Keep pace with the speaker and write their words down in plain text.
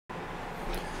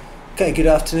Okay, good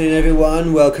afternoon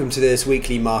everyone. Welcome to this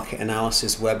weekly market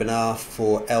analysis webinar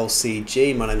for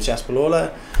LCG. My name is Jasper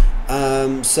Lawler.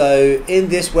 So in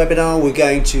this webinar we're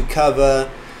going to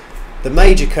cover the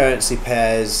major currency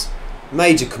pairs,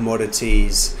 major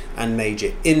commodities and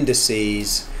major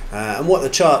indices, and what the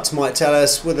charts might tell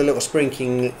us with a little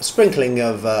sprinkling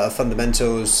of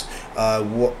fundamentals,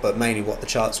 but mainly what the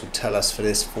charts would tell us for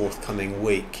this forthcoming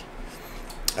week.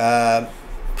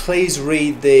 Please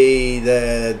read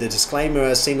the disclaimer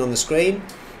as seen on the screen,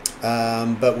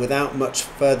 but without much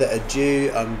further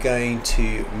ado I'm going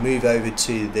to move over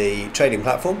to the trading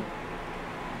platform.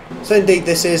 So indeed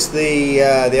this is the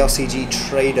LCG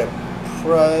Trader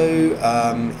Pro.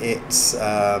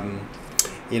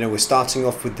 We're starting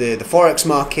off with the Forex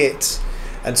market,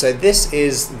 and so this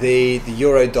is the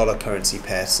euro dollar currency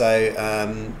pair. So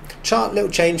chart little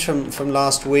change from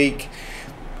last week.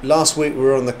 Last week we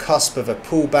were on the cusp of a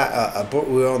pullback,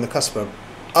 we were on the cusp of an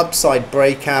upside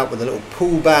breakout with a little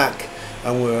pullback,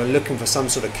 and we were looking for some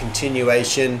sort of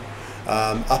continuation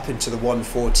up into the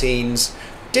 114s.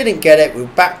 Didn't get it. We were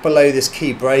back below this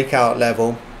key breakout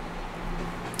level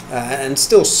and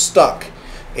still stuck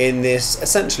in this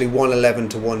essentially 111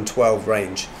 to 112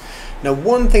 range. Now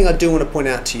one thing I do want to point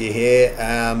out to you here,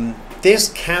 this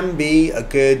can be a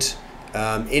good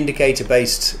indicator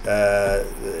based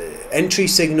entry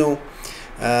signal,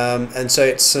 and so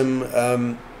it's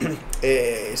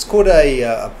it's called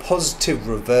a positive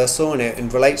reversal, and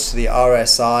it relates to the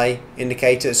RSI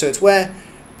indicator. So it's where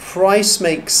price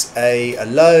makes a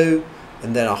low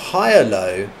and then a higher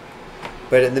low,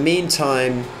 but in the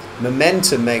meantime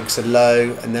momentum makes a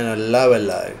low and then a lower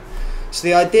low. So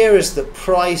the idea is that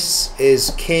price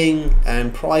is king,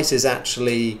 and price is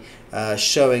actually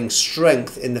showing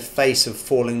strength in the face of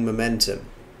falling momentum.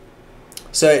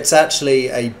 So it's actually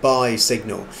a buy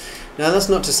signal. Now that's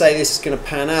not to say this is going to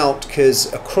pan out, because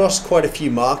across quite a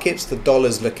few markets the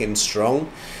dollar's looking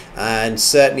strong, and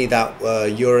certainly that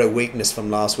euro weakness from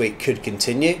last week could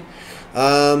continue.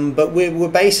 But we're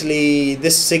basically,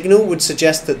 this signal would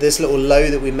suggest that this little low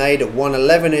that we made at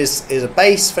 111 is a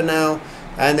base for now,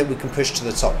 and that we can push to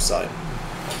the top side.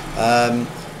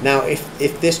 Now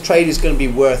if this trade is going to be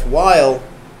worthwhile,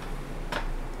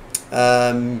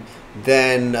 then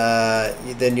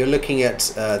you're looking at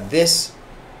this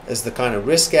as the kind of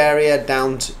risk area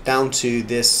down to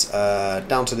this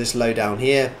low down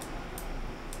here.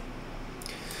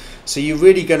 So you're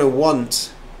really going to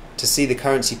want to see the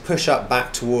currency push up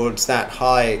back towards that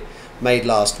high made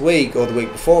last week, or the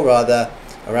week before rather,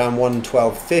 around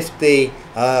 112.50,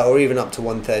 or even up to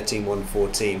 113,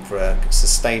 114 for a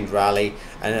sustained rally,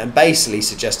 and basically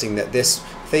suggesting that this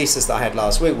thesis that I had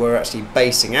last week, we're actually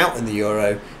basing out in the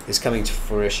euro, is coming to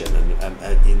fruition,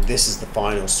 and this is the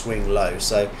final swing low.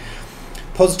 So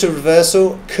positive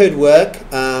reversal could work.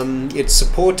 It's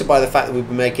supported by the fact that we've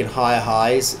been making higher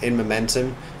highs in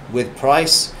momentum with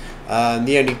price.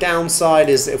 The only downside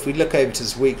is that if we look over to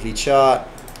this weekly chart,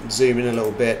 zoom in a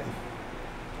little bit,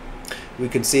 we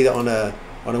can see that on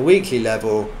a weekly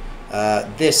level,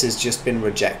 this has just been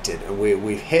rejected, and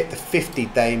we've hit the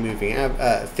 50-day moving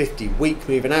 50-week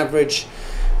moving average.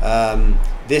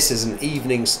 This is an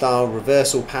evening style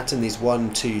reversal pattern, these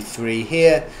 1, 2, 3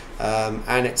 here,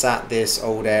 and it's at this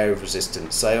old area of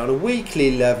resistance. So on a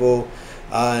weekly level,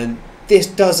 this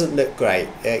doesn't look great.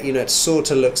 It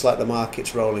sort of looks like the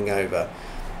market's rolling over.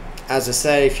 As I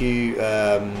say, if you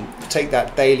take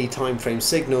that daily time frame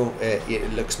signal,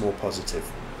 it looks more positive.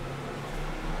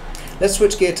 Let's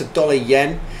switch gear to dollar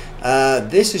yen.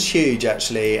 This is huge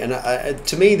actually, and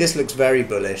to me this looks very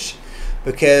bullish,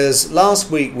 because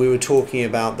last week we were talking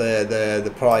about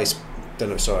the price. I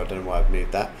don't know why I've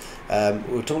moved that.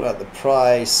 We were talking about the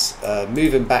price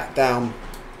moving back down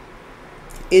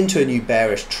into a new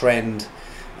bearish trend,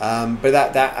 but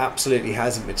that absolutely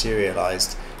hasn't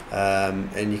materialized.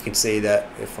 And you can see that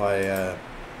if I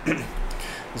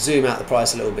zoom out the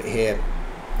price a little bit here,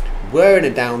 we're in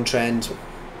a downtrend,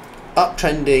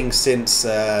 uptrending since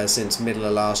middle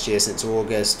of last year, since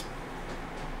August,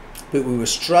 but we were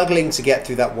struggling to get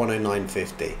through that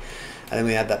 109.50, and then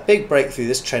we had that big breakthrough.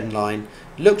 This trend line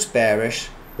looks bearish,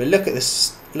 but look at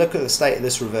this, look at the state of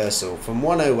this reversal from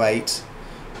 108.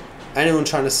 Anyone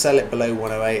trying to sell it below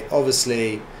 108,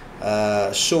 obviously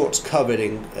shorts covered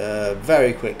in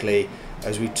very quickly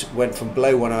as we went from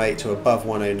below 108 to above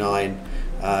 109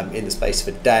 in the space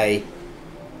of a day.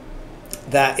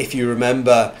 That, if you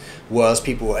remember, was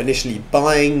people initially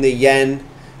buying the yen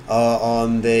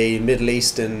on the Middle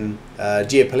Eastern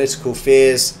geopolitical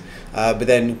fears, but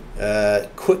then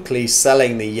quickly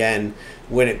selling the yen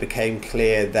when it became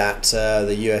clear that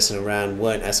the US and Iran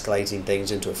weren't escalating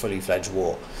things into a fully fledged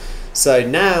war. So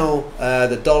now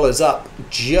the dollar's up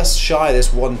just shy of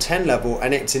this 110 level,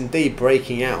 and it's indeed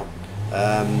breaking out.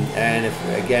 And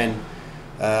if, again,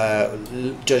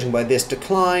 judging by this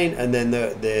decline and then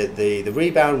the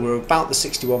rebound, we're about the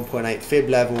 61.8 fib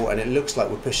level, and it looks like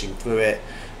we're pushing through it.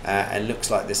 And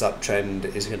looks like this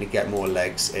uptrend is going to get more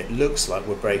legs. It looks like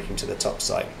we're breaking to the top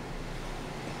side.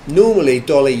 Normally,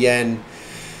 dollar yen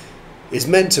is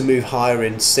meant to move higher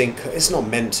in sync. It's not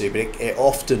meant to, but it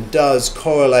often does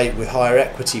correlate with higher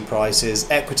equity prices.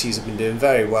 Equities have been doing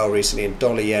very well recently, and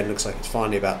dollar yen looks like it's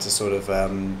finally about to sort of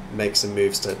make some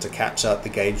moves to catch up the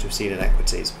gains we've seen in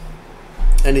equities.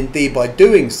 And indeed, by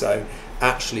doing so,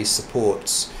 actually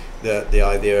supports the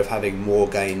idea of having more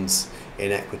gains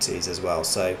in equities as well.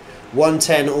 So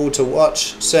 110 all to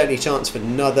watch. Certainly chance for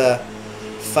another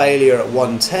failure at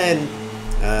 110.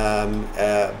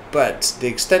 But the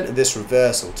extent of this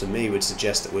reversal to me would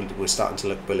suggest that we're starting to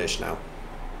look bullish now.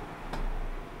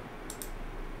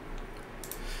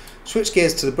 Switch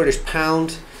gears to the British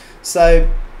pound. So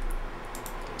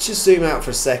just zoom out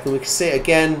for a second. We can see it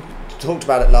again. Talked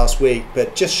about it last week,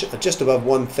 but just above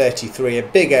 133, a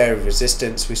big area of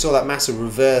resistance. We saw that massive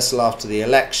reversal after the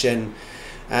election,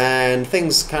 and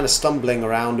things kind of stumbling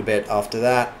around a bit after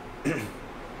that.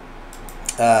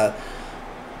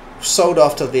 Sold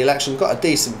after the election, got a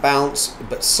decent bounce,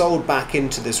 but sold back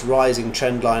into this rising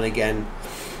trend line again.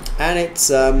 And it's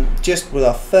just with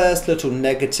our first little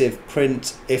negative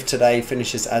print, if today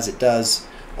finishes as it does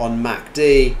on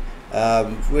MACD.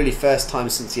 Really first time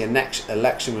since the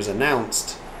election was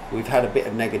announced, we've had a bit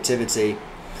of negativity.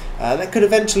 That could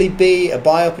eventually be a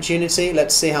buy opportunity.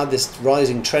 Let's see how this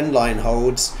rising trend line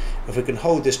holds. If we can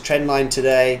hold this trend line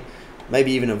today,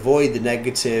 maybe even avoid the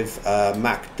negative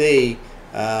MACD,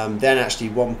 then actually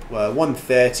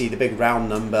 130, the big round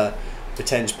number,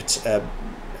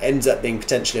 ends up being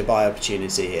potentially a buy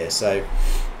opportunity here. So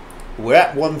we're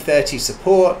at 130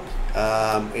 support.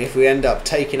 If we end up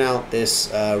taking out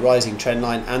this rising trend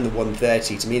line and the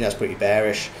 130, to me that's pretty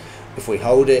bearish. If we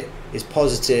hold it, it's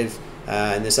positive,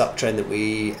 and this uptrend that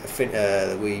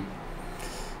we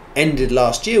ended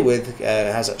last year with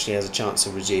has a chance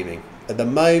of resuming. At the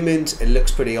moment, it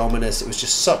looks pretty ominous. It was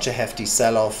just such a hefty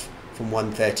sell-off from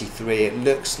 133. It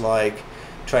looks like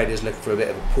traders looking for a bit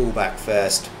of a pullback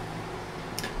first,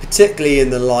 particularly in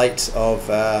the light of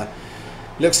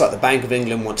looks like the Bank of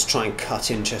England wants to try and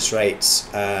cut interest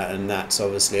rates, and that's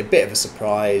obviously a bit of a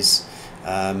surprise.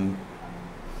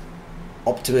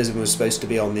 Optimism was supposed to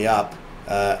be on the up,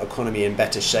 economy in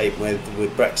better shape with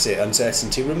Brexit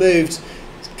uncertainty removed,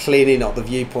 cleaning up the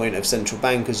viewpoint of central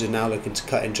bankers who are now looking to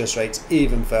cut interest rates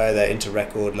even further into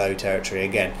record low territory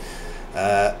again.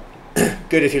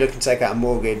 Good if you're looking to take out a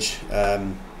mortgage,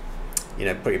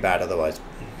 pretty bad otherwise.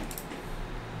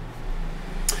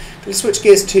 Let's switch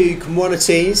gears to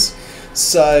commodities.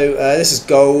 So this is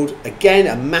gold. Again,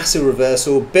 a massive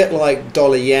reversal, a bit like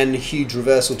dollar yen, huge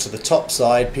reversal to the top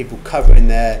side. People covering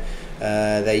their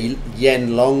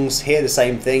yen longs. Here the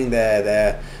same thing.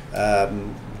 They're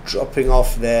dropping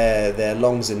off their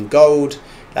longs in gold.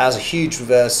 That was a huge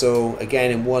reversal.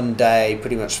 Again, in one day,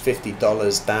 pretty much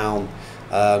 $50 down.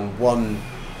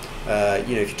 If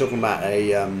you're talking about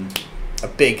a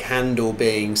big handle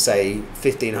being, say,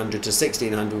 1500 to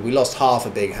 1600, we lost half a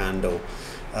big handle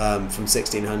from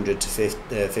 1600 to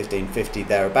 1550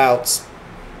 thereabouts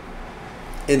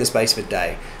in the space of a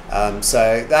day.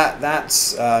 So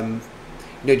that's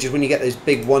just when you get those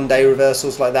big one-day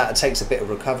reversals like that, it takes a bit of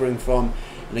recovering from.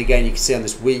 And again, you can see on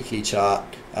this weekly chart,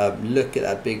 look at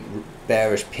that big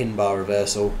bearish pin bar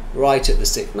reversal right at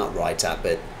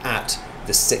the at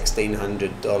the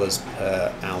 $1,600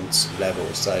 per ounce level.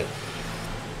 So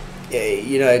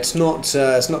it's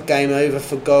not game over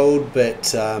for gold,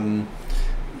 but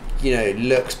it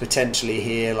looks potentially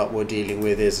here like we're dealing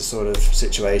with is a sort of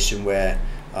situation where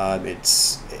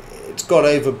it's got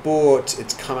overbought,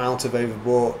 it's come out of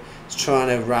overbought, it's trying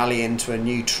to rally into a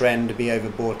new trend to be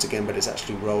overbought again, but it's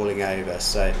actually rolling over.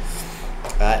 So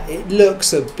it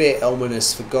looks a bit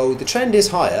ominous for gold. The trend is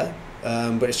higher,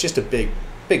 but it's just a big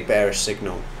bearish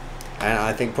signal, and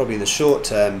I think probably in the short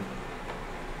term,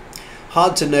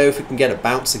 hard to know if we can get a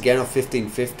bounce again off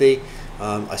 1550.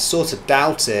 I sort of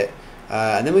doubt it.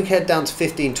 And then we head down to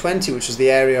 1520, which was the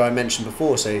area I mentioned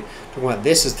before. So talking about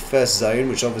this as the first zone,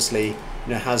 which obviously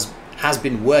has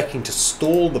been working to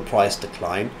stall the price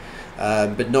decline,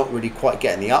 but not really quite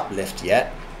getting the uplift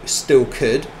yet. It still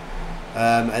could.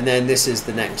 And then this is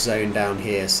the next zone down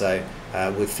here. So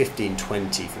with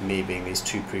 1520 for me being these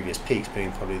two previous peaks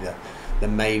being probably the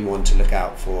main one to look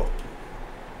out for.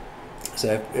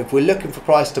 So if we're looking for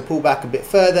price to pull back a bit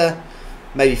further,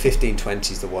 maybe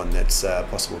 1520 is the one that's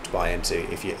possible to buy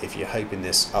into if you're hoping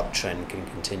this uptrend can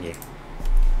continue.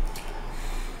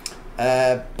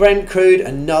 Brent crude,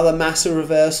 another massive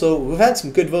reversal. We've had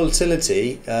some good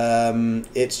volatility.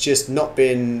 It's just not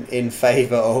been in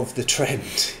favour of the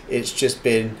trend. It's just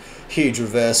been huge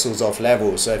reversals off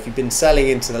levels. So if you've been selling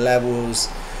into the levels,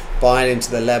 buying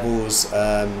into the levels,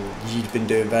 you've been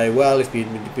doing very well. If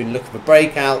you've been looking for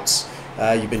breakouts,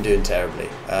 you've been doing terribly.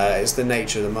 It's the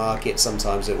nature of the market.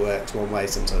 Sometimes it works one way,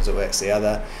 sometimes it works the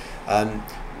other.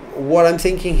 What I'm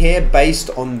thinking here, based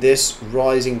on this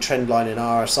rising trend line in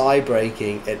RSI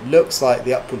breaking, it looks like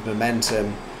the upward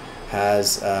momentum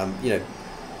has,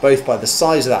 both by the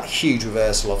size of that huge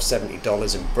reversal of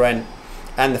 $70 in Brent,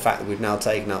 and the fact that we've now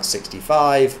taken out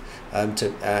 65, and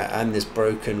this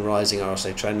broken rising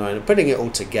RSI trend line, and putting it all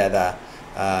together,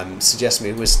 suggests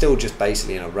me we're still just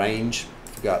basically in a range.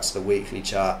 If we go out to the weekly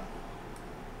chart,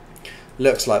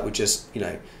 looks like we're just,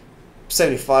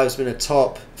 75's been a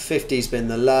top, 50's been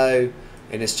the low,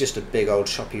 and it's just a big old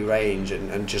choppy range,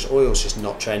 and just oil's just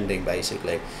not trending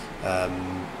basically.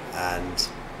 And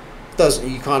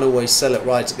you can't always sell it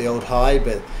right at the old high,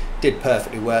 but did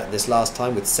perfectly work this last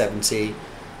time with 70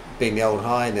 being the old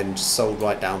high, and then just sold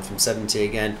right down from 70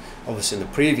 again. Obviously in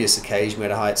the previous occasion we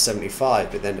had a high at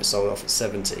 75, but then it sold off at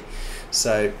 70.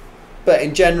 So, but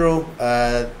in general,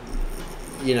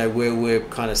 we're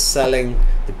kind of selling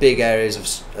the big areas of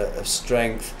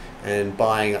strength and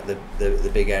buying up the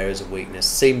big areas of weakness.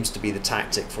 Seems to be the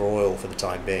tactic for oil for the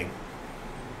time being.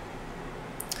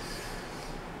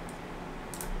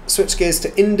 Switch gears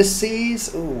to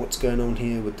indices. Oh, what's going on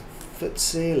here with the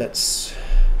FTSE?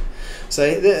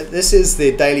 So this is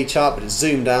the daily chart, but it's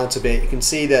zoomed out a bit. You can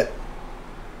see that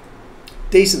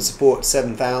decent support at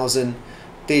 7,000,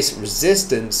 decent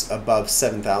resistance above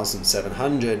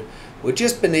 7,700. We're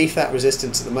just beneath that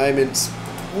resistance at the moment.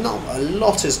 Not a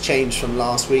lot has changed from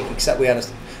last week, except we had a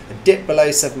dip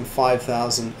below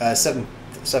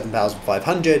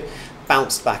 7,500,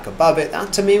 bounced back above it.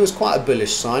 That to me was quite a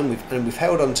bullish sign, we've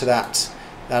held on to that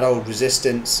old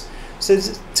resistance. So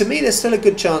to me, there's still a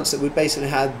good chance that we basically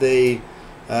had the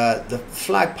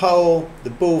flagpole, the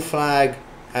bull flag,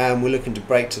 and we're looking to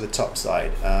break to the top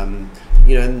side. And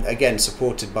again,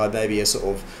 supported by maybe a sort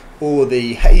of all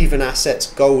the haven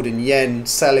assets, gold and yen,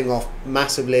 selling off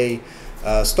massively.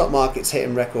 Stock markets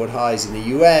hitting record highs in the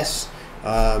US.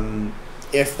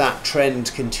 If that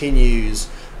trend continues,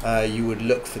 you would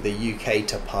look for the UK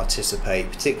to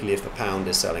participate, particularly if the pound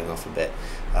is selling off a bit.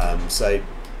 So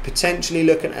potentially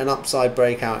looking at an upside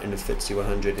breakout in the FTSE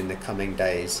 100 in the coming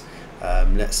days.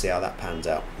 Let's see how that pans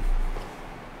out.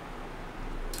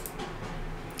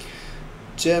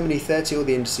 Germany 30, all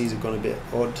the indices have gone a bit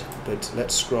odd, but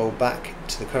let's scroll back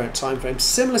to the current time frame.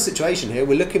 Similar situation here.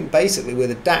 We're looking basically where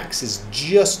the DAX is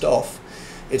just off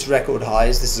its record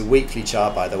highs. This is a weekly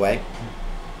chart, by the way.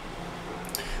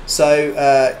 So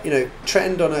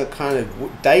trend on a kind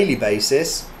of daily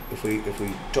basis. If we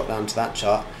drop down to that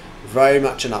chart, very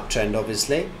much an uptrend,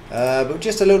 obviously, but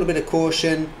just a little bit of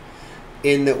caution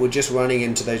in that we're just running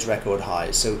into those record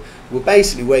highs. So we're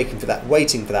basically waiting for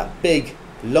that big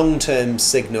long-term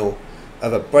signal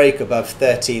of a break above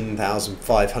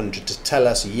 13,500 to tell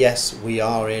us, yes, we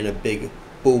are in a big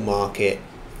bull market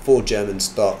for German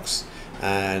stocks.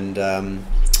 And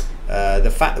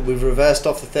the fact that we've reversed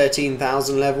off the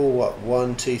 13,000 level, what,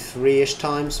 1, 2, 3-ish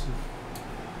times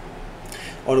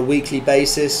on a weekly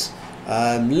basis,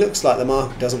 looks like the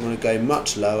market doesn't want to go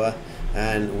much lower,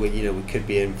 and we could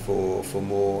be in for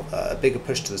more a bigger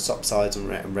push to the top sides and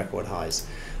record highs.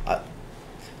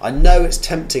 I know it's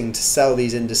tempting to sell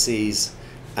these indices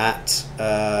at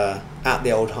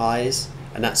the old highs,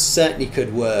 and that certainly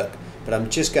could work, but I'm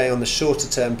just going on the shorter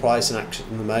term price, and action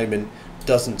at the moment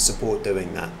doesn't support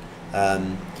doing that.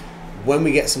 When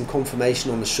we get some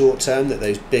confirmation on the short term that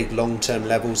those big long term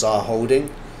levels are holding,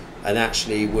 and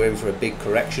actually we're in for a big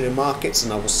correction in markets,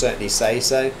 and I will certainly say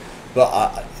so,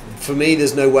 but for me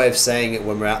there's no way of saying it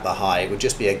when we're at the high. It would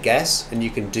just be a guess, and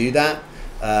you can do that.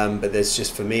 But there's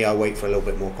just, for me, I wait for a little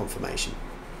bit more confirmation,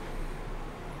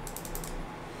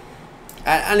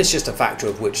 and it's just a factor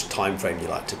of which time frame you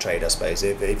like to trade, I suppose.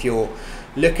 If you're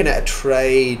looking at a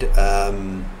trade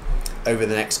over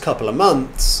the next couple of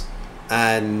months,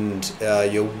 and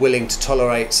you're willing to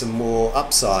tolerate some more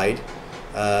upside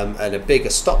and a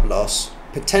bigger stop loss,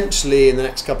 potentially in the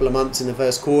next couple of months in the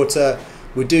first quarter,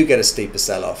 we do get a steeper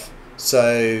sell-off.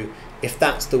 So if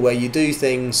that's the way you do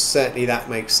things, certainly that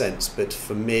makes sense. But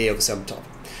for me, obviously,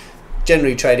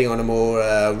 generally trading on a more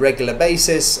regular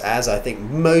basis, as I think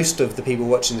most of the people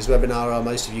watching this webinar are,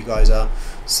 most of you guys are.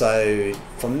 So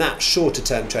from that shorter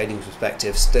term trading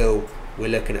perspective, still we're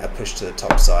looking at a push to the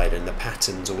top side, and the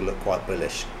patterns all look quite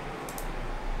bullish.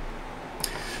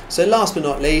 So last but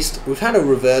not least, we've had a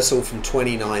reversal from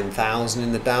 29,000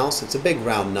 in the Dow, so it's a big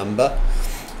round number.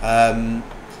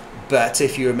 But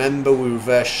if you remember, we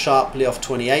reversed sharply off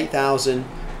 28,000,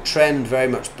 trend very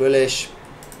much bullish.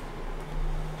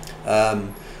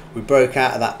 We broke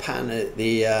out of that pattern at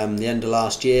the end of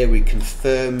last year. We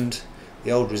confirmed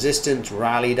the old resistance,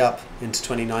 rallied up into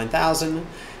 29,000,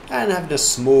 and having a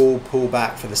small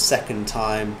pullback for the second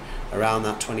time around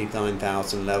that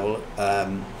 29,000 level.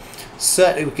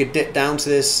 Certainly we could dip down to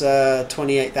this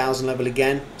 28,000 level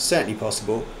again, certainly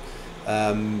possible,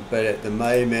 but at the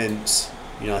moment,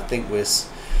 you know, I think we're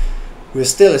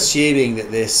still assuming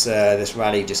that this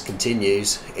rally just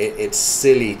continues. It's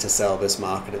silly to sell this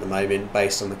market at the moment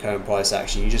based on the current price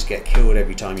action. You just get killed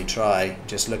every time you try.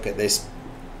 Just look at this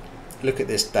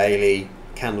daily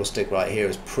candlestick right here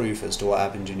as proof as to what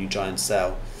happens when you try and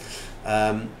sell.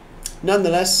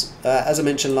 Nonetheless, as I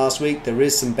mentioned last week, there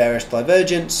is some bearish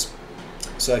divergence.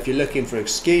 So if you're looking for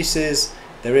excuses,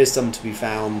 there is some to be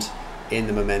found in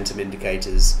the momentum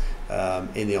indicators,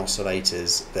 in the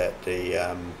oscillators, that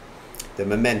the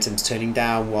momentum's turning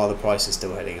down while the price is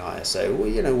still heading higher. So, well,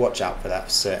 you know, watch out for that,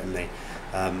 certainly.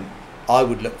 I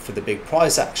would look for the big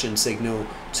price action signal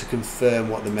to confirm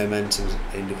what the momentum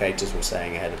indicators were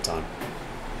saying ahead of time.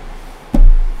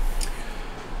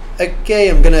 Okay,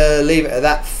 I'm going to leave it at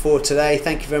that for today.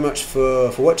 Thank you very much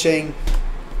for watching.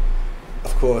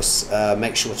 Of course,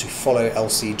 make sure to follow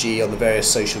LCG on the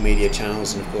various social media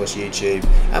channels, and of course YouTube,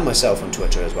 and myself on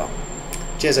Twitter as well.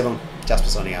 Cheers everyone, Jasper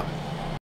signing out.